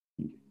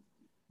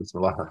بسم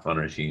الله الرحمن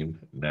الرحيم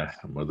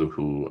نحمده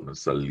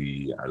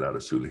ونصلي على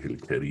رسوله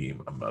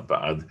الكريم أما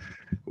بعد.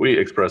 We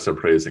express our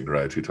praise and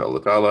gratitude to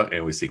Allah Ta'ala,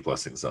 and we seek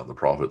blessings on the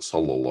Prophet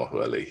Sallallahu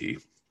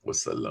Alaihi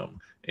Wasallam.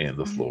 And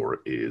the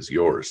floor is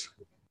yours.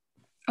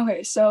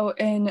 Okay, so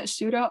in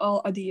Surah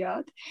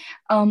Al-Adiyat,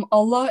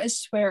 Allah is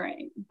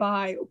swearing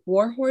by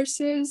war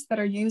horses that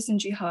are used in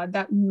jihad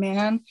that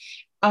man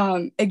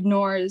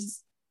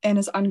ignores and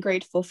is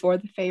ungrateful for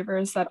the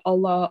favors that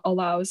Allah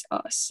allows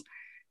us.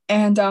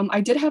 And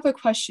I did have a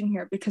question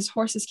here because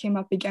horses came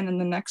up again in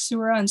the next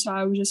surah, and so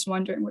I was just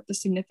wondering what the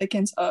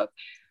significance of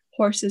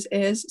horses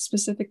is,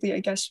 specifically, I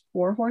guess,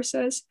 war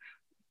horses.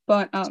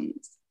 But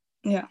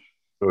yeah.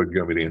 So do you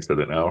want me to answer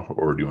that now,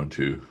 or do you want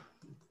to?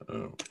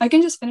 I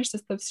can just finish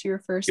this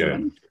tafsir first. Yeah.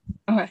 And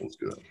then, okay. Let's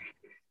do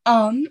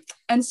that.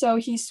 And so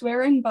he's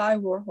swearing by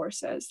war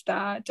horses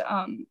that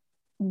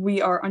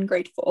we are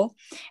ungrateful.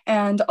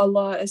 And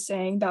Allah is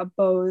saying that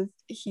both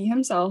he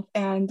himself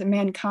and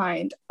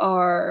mankind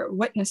are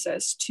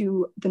witnesses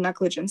to the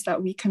negligence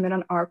that we commit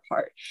on our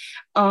part.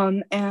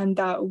 And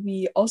that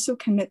we also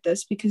commit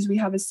this because we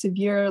have a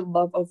severe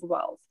love of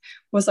wealth,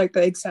 was like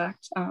the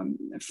exact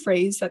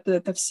phrase that the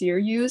tafsir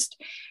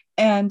used.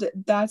 And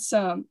that's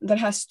that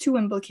has two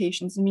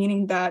implications,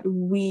 meaning that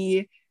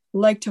we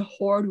like to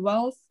hoard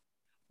wealth,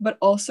 but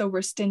also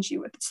we're stingy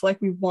with it. It's like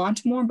we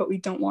want more, but we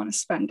don't want to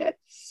spend it.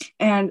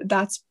 And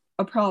that's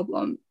a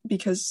problem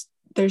because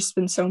there's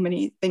been so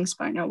many things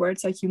by now where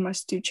it's like you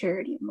must do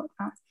charity and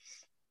whatnot.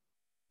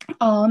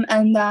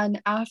 And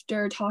then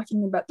after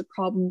talking about the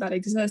problem that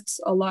exists,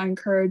 Allah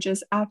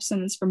encourages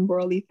abstinence from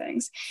worldly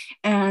things,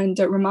 and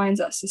it reminds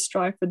us to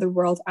strive for the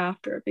world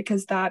after,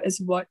 because that is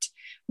what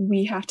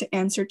we have to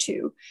answer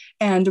to.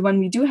 And when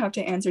we do have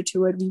to answer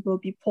to it, we will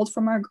be pulled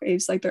from our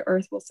graves, like the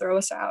earth will throw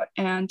us out,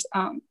 and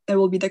it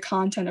will be the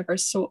content of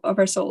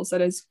our souls that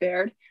is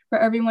bared for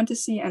everyone to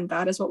see, and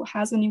that is what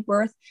has any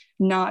worth,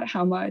 not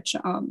how much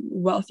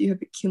wealth you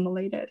have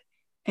accumulated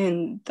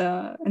in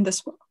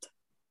this world.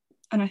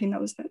 And I think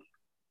that was it.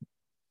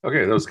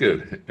 Okay, that was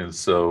good. And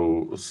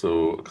so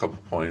a couple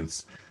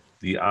points.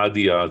 The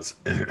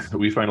adiyat,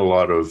 we find a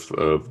lot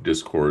of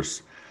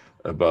discourse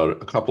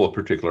about a couple of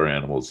particular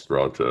animals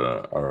throughout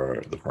the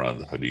Quran,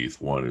 the Hadith.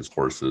 One is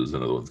horses,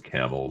 another one's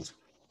camels,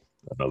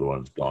 another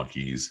one's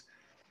donkeys,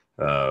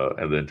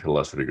 and then to a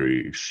lesser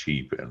degree,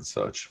 sheep and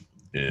such.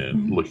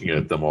 And looking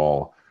at them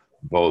all,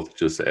 both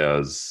just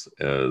as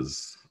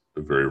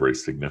very, very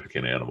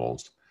significant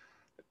animals,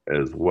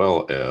 as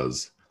well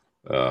as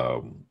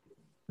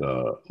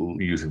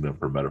using them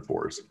for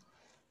metaphors.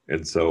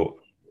 And so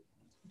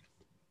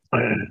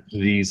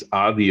these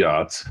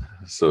adiyat,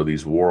 so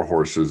these war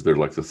horses, they're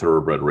like the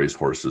thoroughbred race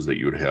horses that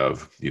you would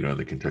have, in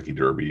the Kentucky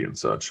Derby and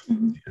such.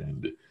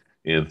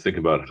 And think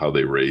about how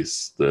they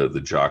race.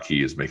 The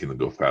jockey is making them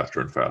go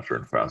faster and faster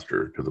and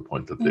faster, to the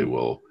point that they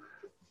will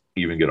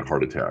even get a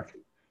heart attack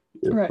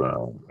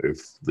if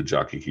the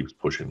jockey keeps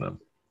pushing them.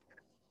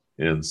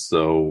 And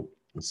so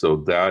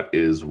that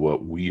is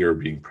what we are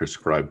being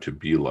prescribed to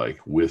be like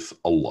with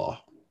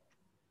Allah.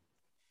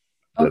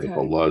 That if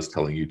Allah is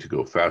telling you to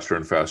go faster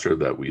and faster,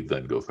 that we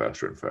then go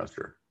faster and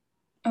faster.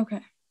 Okay.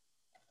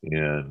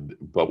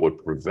 But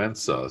what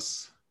prevents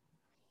us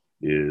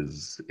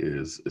is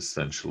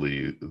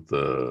essentially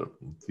the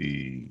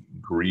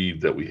greed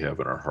that we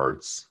have in our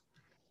hearts,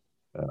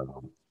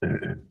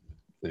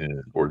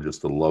 or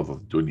just the love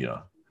of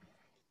dunya.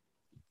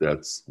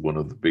 That's one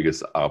of the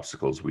biggest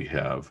obstacles we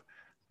have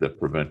that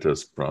prevent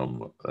us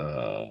from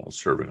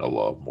serving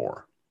Allah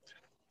more.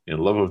 And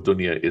love of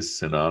dunya is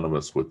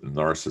synonymous with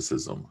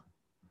narcissism.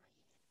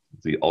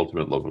 The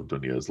ultimate love of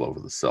dunya is love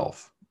of the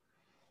self.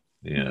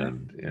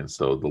 And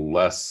so the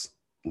less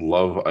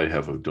love I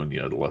have of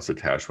dunya, the less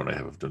attachment I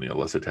have of dunya, the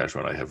less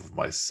attachment I have of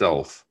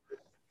myself,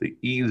 the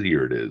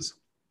easier it is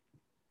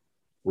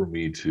for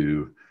me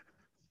to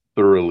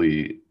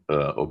thoroughly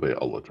obey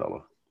Allah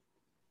Ta'ala.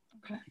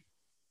 Okay.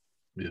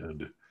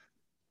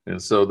 And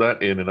so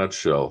that, in a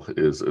nutshell,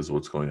 is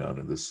what's going on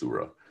in this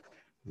surah.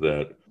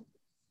 That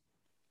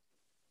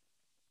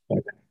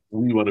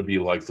we want to be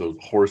like those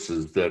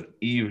horses that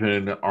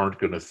even aren't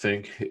going to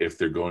think if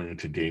they're going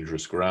into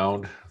dangerous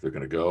ground, they're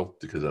going to go,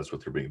 because that's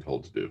what they're being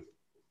told to do.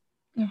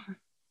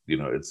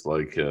 It's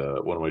like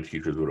one of my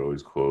teachers would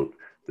always quote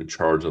the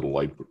charge of the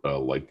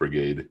light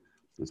brigade,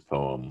 this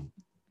poem,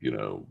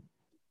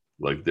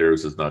 like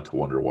theirs is not to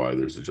wonder why,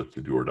 theirs is just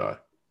to do or die.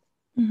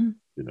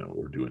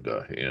 Or do and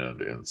die.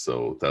 And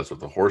so that's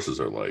what the horses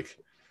are like.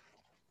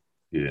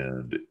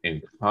 And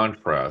in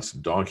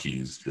contrast,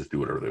 donkeys just do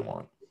whatever they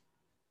want.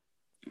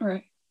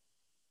 Right.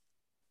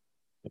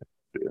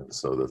 And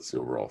so that's the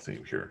overall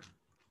theme here.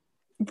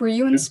 Were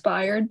you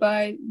inspired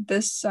by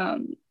this, or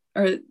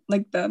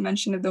like the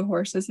mention of the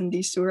horses in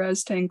these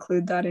surahs, to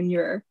include that in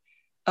your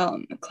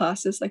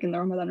classes, like in the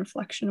Ramadan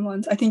reflection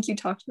ones? I think you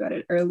talked about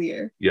it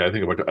earlier. Yeah, I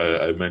think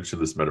I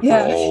mentioned this metaphor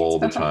all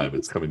the time.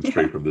 It's coming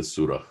straight from this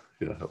surah.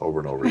 Yeah, over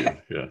and over again.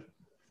 Yeah,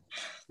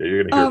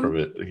 you're gonna hear from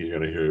it. You're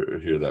gonna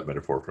hear that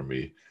metaphor from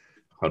me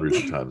hundreds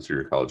of times through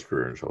your college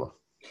career, inshallah.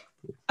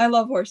 I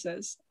love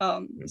horses.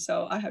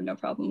 So I have no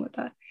problem with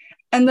that.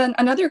 And then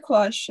another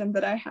question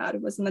that I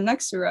had was in the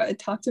next surah, it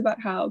talked about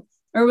how,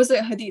 or was it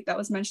a hadith that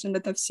was mentioned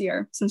in the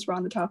tafsir, since we're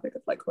on the topic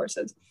of like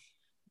horses,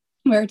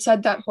 where it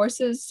said that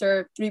horses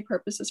serve three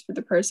purposes for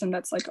the person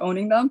that's like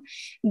owning them.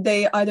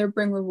 They either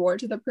bring reward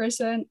to the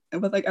person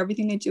with like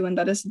everything they do, and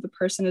that is the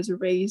person is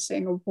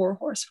raising a war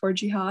horse for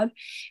jihad,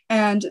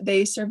 and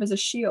they serve as a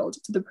shield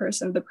to the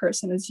person. The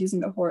person is using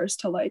the horse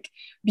to like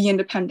be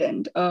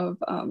independent of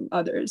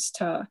others,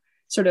 to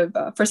sort of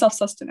for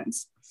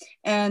self-sustenance.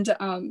 And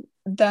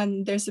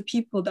then there's the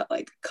people that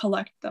like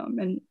collect them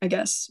and I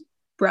guess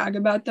brag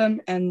about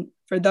them, and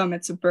for them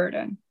it's a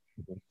burden.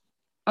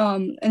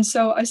 And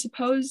so I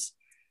suppose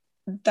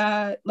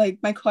that like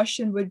my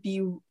question would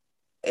be,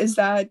 is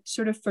that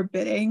sort of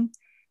forbidding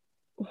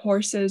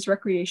horses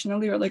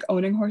recreationally, or like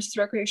owning horses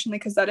recreationally?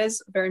 Because that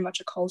is very much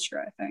a culture,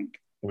 I think.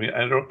 I mean,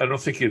 I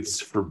don't think it's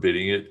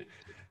forbidding it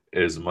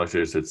as much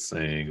as it's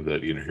saying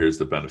that, you know, here's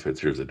the benefits,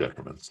 here's the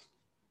detriments.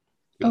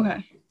 You know?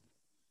 Okay.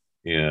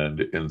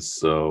 And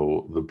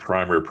so the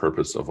primary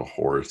purpose of a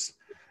horse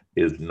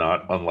is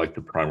not unlike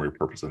the primary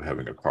purpose of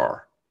having a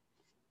car.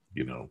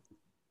 You know,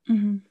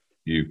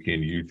 you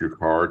can use your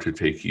car to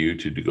take you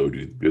to go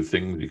do good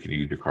things. You can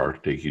use your car to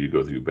take you to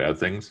go do bad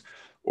things,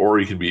 or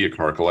you can be a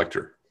car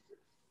collector,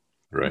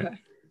 right? Okay.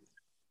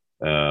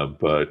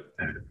 But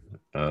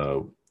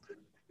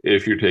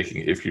if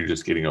you're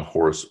just getting a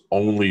horse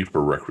only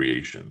for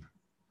recreation,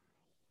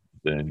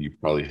 then you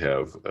probably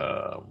have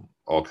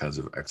all kinds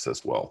of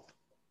excess wealth.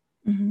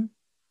 You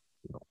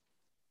know?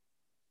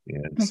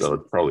 And makes so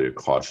sense. It's probably a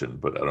caution,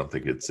 but I don't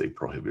think it's a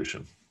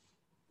prohibition.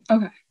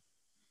 Okay.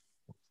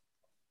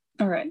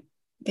 All right.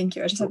 Thank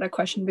you. I just had that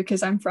question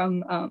because I'm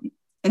from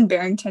in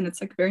Barrington. It's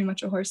like very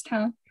much a horse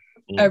town.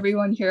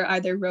 Everyone here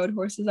either rode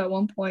horses at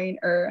one point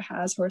or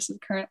has horses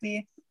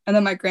currently. And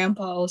then my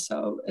grandpa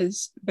also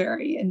is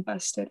very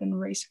invested in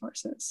race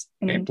horses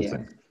in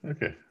India.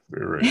 Okay.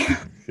 Very right.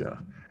 Yeah.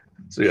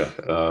 So yeah,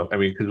 I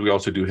mean, because we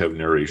also do have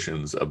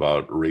narrations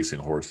about racing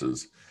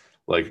horses,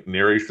 like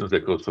narrations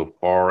that go so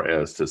far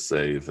as to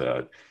say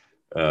that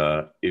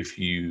if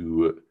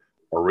you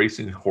are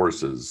racing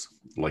horses,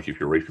 like if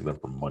you're racing them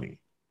for money,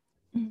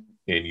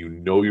 and you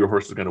know your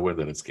horse is going to win,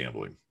 then it's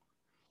gambling.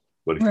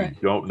 But if you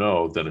don't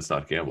know, then it's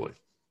not gambling.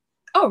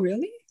 Oh,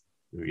 really?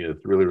 Yeah,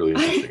 it's really, really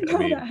interesting. I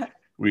mean,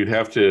 we'd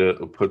have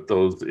to put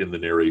those in the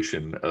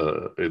narration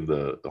in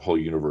the whole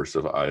universe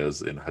of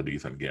ayahs and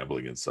hadith on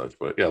gambling and such.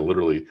 But yeah,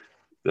 literally,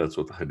 that's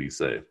what the hadith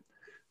say.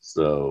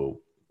 So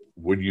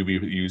would you be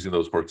using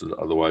those horses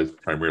otherwise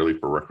primarily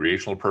for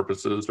recreational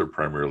purposes or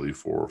primarily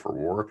for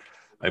war?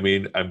 I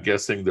mean, I'm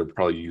guessing they're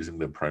probably using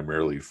them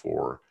primarily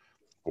for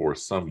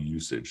some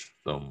usage,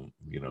 some,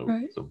 you know,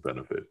 some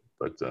benefit.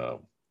 But the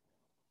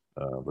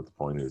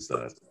point is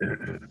that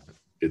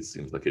it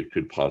seems like it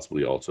could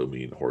possibly also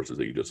mean horses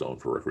that you just own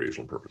for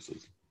recreational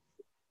purposes.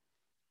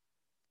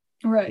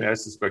 Right. I mean, I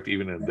suspect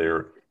even in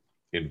their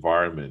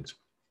environment,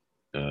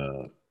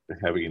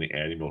 having an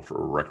animal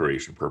for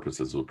recreation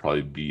purposes would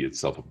probably be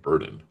itself a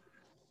burden.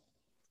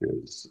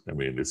 Because, I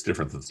mean, it's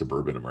different than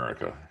suburban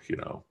America, you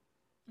know,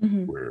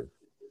 where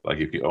like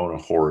if you own a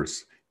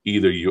horse,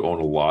 either you own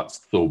a lot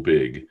so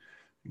big,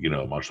 you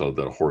know, mashallah,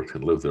 that a horse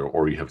can live there,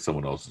 or you have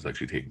someone else who's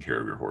actually taking care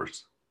of your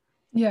horse.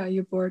 Yeah,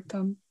 you board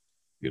them.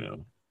 You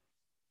know,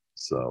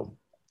 so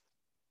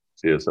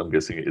yes, I'm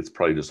guessing it's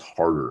probably just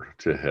harder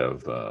to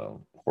have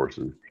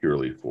horses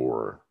purely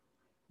for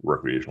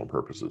recreational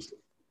purposes.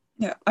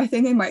 Yeah, I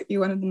think they might be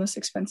one of the most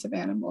expensive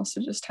animals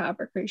to just have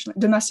recreational,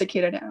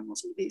 domesticated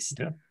animals at least.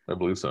 Yeah, I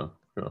believe so.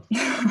 Yeah.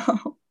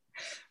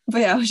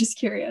 But yeah, I was just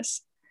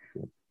curious.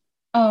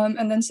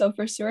 And then so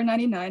for Surah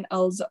 99,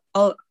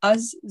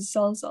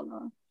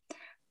 Az-Zalzala,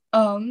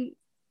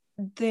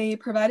 they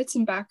provided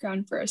some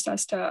background first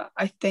as to,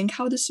 I think,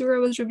 how the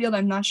surah was revealed.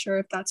 I'm not sure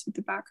if that's what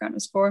the background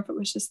was for, if it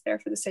was just there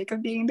for the sake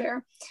of being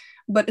there.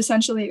 But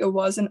essentially, it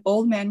was an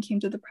old man came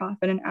to the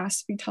prophet and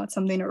asked to be taught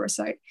something to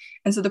recite.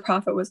 And so the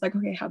prophet was like,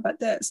 okay, how about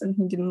this? And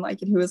he didn't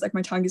like it. He was like,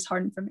 my tongue is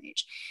hardened from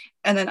age.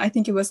 And then I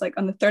think it was like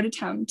on the third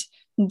attempt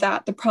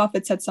that the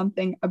prophet said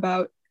something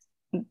about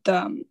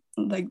the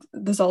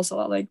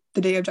Zalzala, like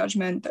the day of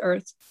judgment, the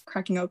earth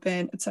cracking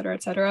open, etc.,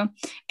 etc.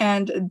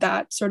 And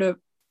that sort of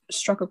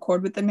struck a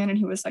chord with the man, and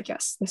he was like,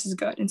 yes, this is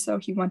good. And so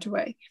he went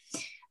away.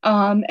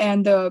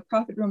 And the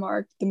prophet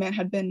remarked the man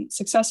had been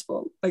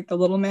successful, like the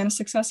little man is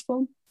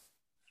successful.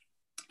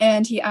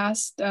 And he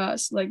asked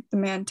like the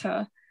man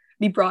to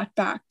be brought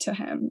back to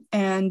him.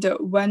 And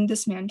when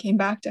this man came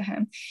back to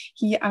him,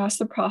 he asked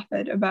the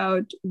prophet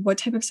about what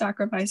type of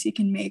sacrifice he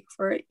can make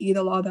for Eid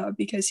al-Adha,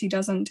 because he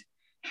doesn't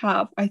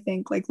have, I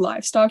think, like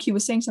livestock. He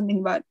was saying something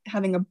about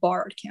having a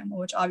borrowed camel,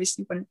 which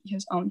obviously wouldn't be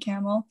his own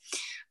camel.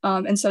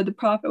 And so the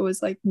prophet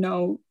was like,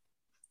 no,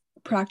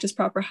 practice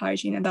proper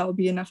hygiene and that will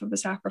be enough of a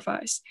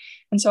sacrifice.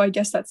 And so I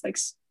guess that's like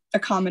a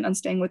comment on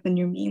staying within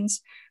your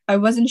means. I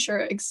wasn't sure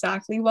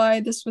exactly why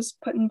this was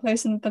put in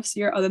place in the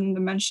tafsir, other than the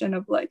mention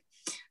of like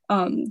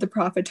the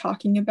prophet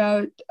talking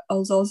about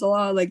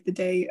al-Zalzala, like the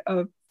day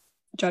of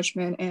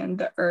judgment and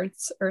the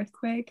earth's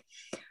earthquake.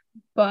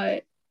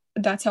 but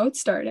that's how it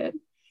started.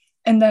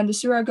 And then the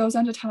surah goes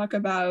on to talk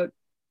about,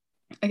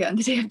 again,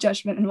 the day of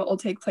judgment and what will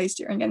take place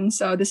during it. And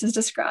so this is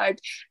described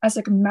as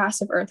like a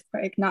massive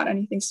earthquake, not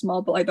anything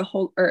small, but like the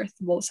whole earth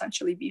will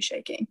essentially be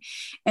shaking.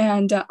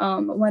 And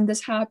when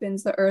this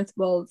happens, the earth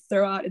will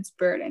throw out its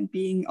burden,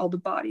 being all the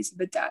bodies of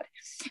the dead.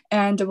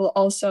 And it will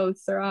also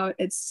throw out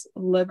its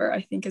liver,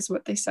 I think is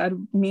what they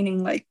said,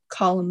 meaning like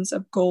columns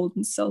of gold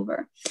and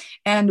silver.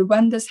 And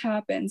when this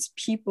happens,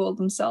 people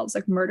themselves,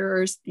 like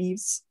murderers,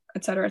 thieves,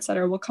 et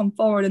cetera, will come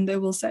forward and they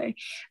will say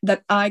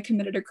that I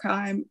committed a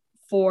crime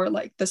for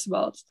like this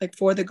wealth, like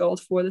for the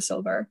gold, for the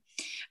silver.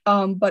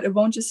 But it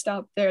won't just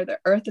stop there. The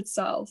earth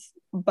itself,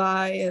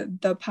 by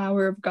the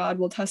power of God,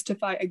 will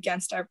testify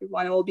against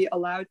everyone. It will be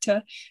allowed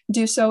to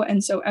do so.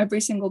 And so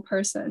every single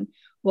person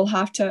will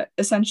have to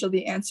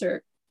essentially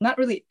answer, not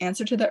really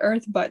answer to the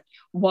earth, but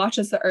watch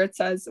as the earth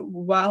says,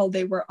 while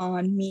they were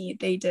on me,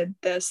 they did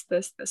this,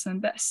 this, this,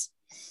 and this.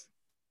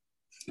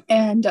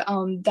 And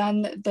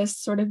then this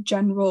sort of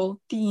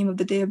general theme of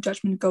the Day of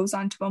Judgment goes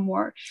on to a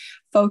more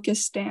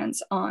focused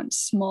stance on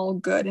small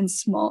good and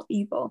small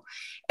evil,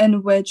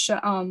 in which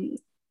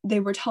they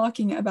were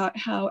talking about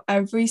how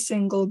every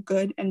single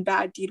good and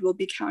bad deed will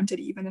be counted,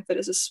 even if it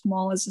is as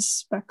small as a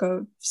speck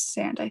of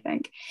sand, I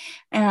think.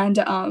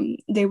 And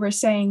they were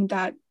saying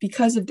that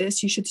because of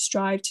this, you should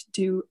strive to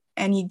do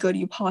any good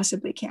you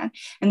possibly can.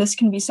 And this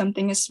can be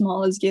something as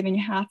small as giving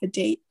half a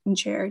date in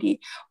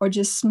charity or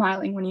just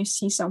smiling when you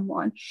see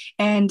someone.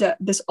 And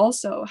this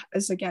also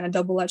is, again, a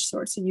double-edged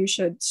sword. So you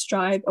should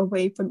strive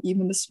away from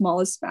even the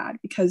smallest bad,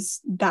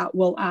 because that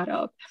will add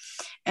up.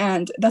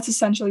 And that's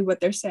essentially what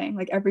they're saying.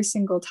 Like every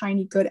single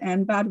tiny good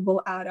and bad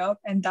will add up,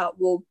 and that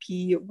will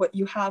be what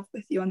you have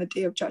with you on the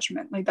Day of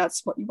Judgment. Like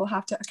that's what you will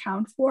have to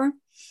account for.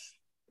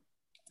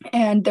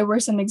 And there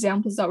were some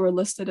examples that were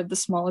listed of the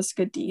smallest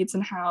good deeds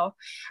and how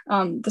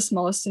the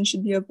smallest sin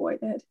should be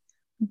avoided.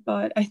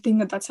 But I think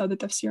that that's how the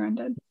tafsir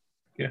ended.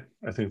 Yeah,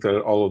 I think that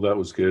all of that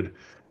was good.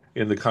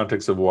 In the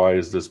context of why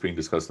is this being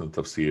discussed in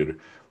the tafsir,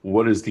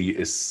 what is the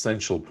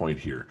essential point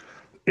here?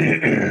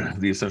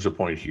 The essential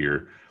point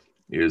here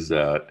is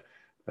that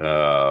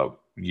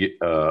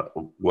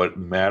what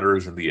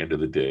matters in the end of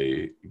the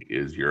day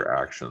is your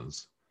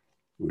actions,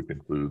 which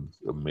includes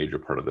a major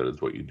part of that is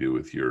what you do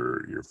with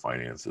your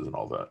finances and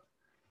all that,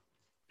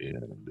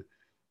 and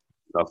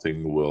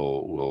nothing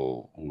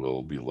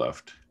will be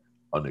left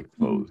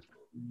unexposed.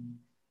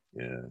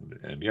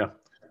 And yeah,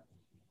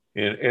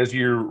 and as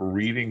you're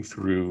reading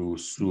through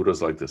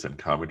surahs like this and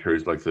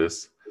commentaries like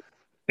this,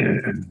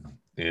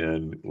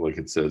 and like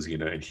it says,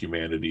 and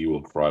humanity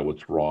will cry,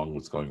 what's wrong,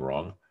 what's going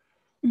wrong.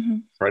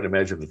 Try to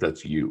imagine that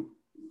that's you.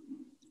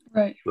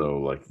 Right. So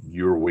like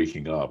you're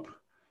waking up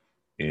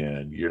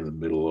and you're in the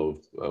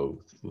middle of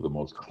the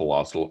most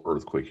colossal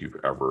earthquake you've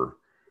ever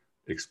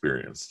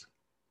experienced.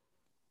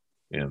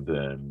 And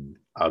then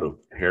out of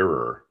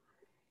terror,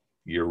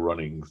 you're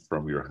running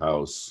from your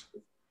house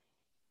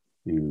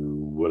to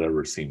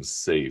whatever seems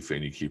safe,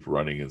 and you keep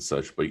running and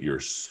such, but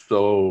you're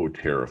so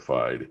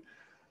terrified,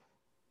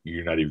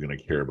 you're not even going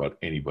to care about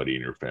anybody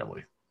in your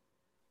family.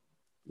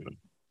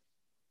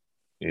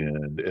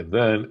 And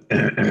then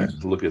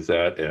look at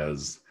that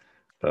as,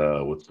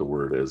 what's the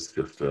word, as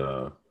just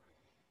a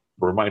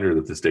reminder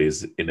that this day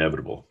is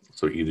inevitable.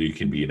 So either you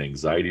can be in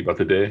anxiety about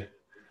the day,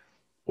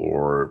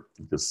 or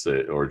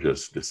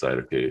just decide,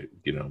 okay,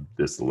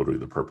 this is literally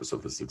the purpose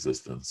of this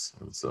existence,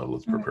 and so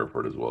let's prepare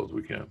for it as well as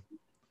we can.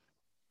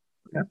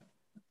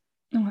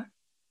 Yeah.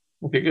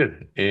 Okay,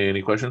 good.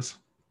 Any questions?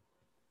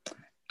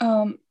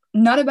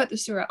 Not about the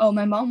surah. Oh,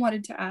 my mom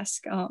wanted to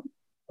ask.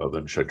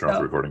 Then should I turn off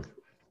the recording?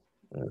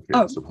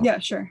 Okay. Yeah,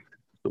 sure.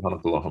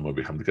 سبحانك اللهم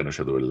وبحمدك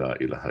نشهد أن لا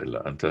إله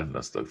إلا أنت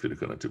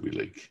نستغفرك ونتوب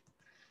إليك.